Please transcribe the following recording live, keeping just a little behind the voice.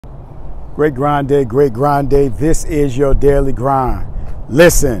Great grind day, great grind day. This is your daily grind.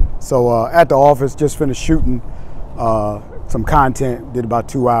 Listen, so at the office, just finished shooting some content, did about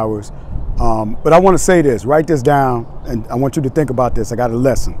 2 hours. But I want to say this, write this down, and I want you to think about this. I got a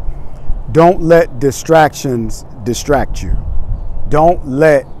lesson. Don't let distractions distract you. Don't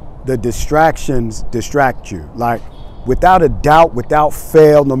let the distractions distract you. Like, without a doubt, without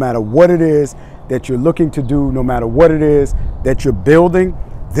fail, no matter what it is that you're looking to do, no matter what it is that you're building,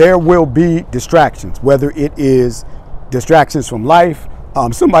 there will be distractions, whether it is distractions from life,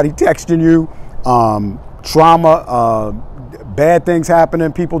 somebody texting you, trauma, bad things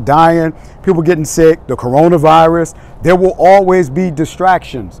happening, people dying, people getting sick, the coronavirus. There will always be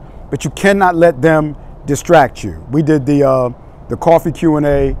distractions, but you cannot let them distract you. We did the coffee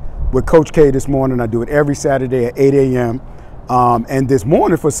Q&A with Coach K this morning. I do it every Saturday at 8 a.m. And this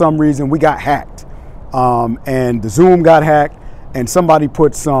morning, for some reason, we got hacked. And the Zoom got hacked, and somebody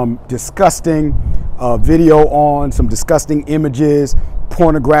put some disgusting video on, some disgusting images,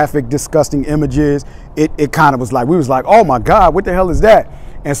 pornographic, disgusting images. It kind of was like, we was like, oh my God, what the hell is that?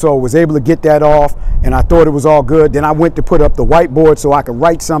 And so I was able to get that off, and I thought it was all good. Then I went to put up the whiteboard so I could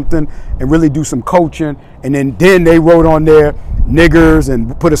write something and really do some coaching. And then they wrote on there niggers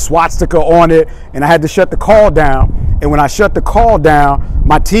and put a swastika on it, and I had to shut the call down. And when I shut the call down,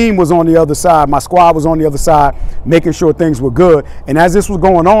 my team was on the other side, my squad was on the other side, making sure things were good. And as this was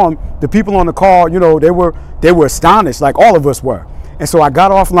going on, the people on the call, you know, they were astonished, like all of us were. And so I got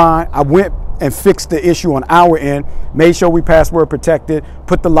offline, I went and fixed the issue on our end, made sure we password protected,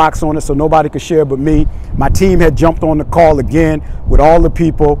 put the locks on it so nobody could share but me. My team had jumped on the call again with all the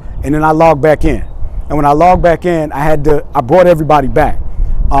people, and then I logged back in. And when I logged back in, I brought everybody back.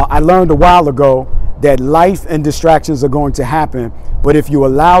 I learned a while ago that life and distractions are going to happen, but if you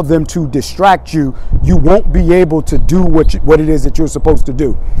allow them to distract you, you won't be able to do what it is that you're supposed to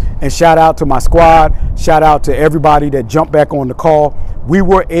do. And shout out to my squad, shout out to everybody that jumped back on the call. We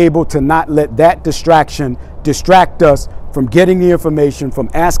were able to not let that distraction distract us from getting the information, from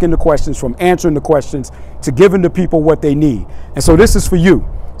asking the questions, from answering the questions, to giving the people what they need. And so this is for you.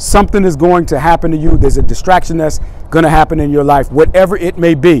 Something is going to happen to you. There's a distraction that's going to happen in your life, whatever it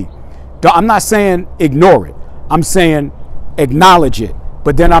may be. I'm not saying ignore it. I'm saying acknowledge it.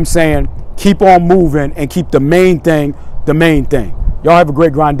 But then I'm saying keep on moving and keep the main thing the main thing. Y'all have a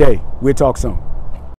great grind day. We'll talk soon.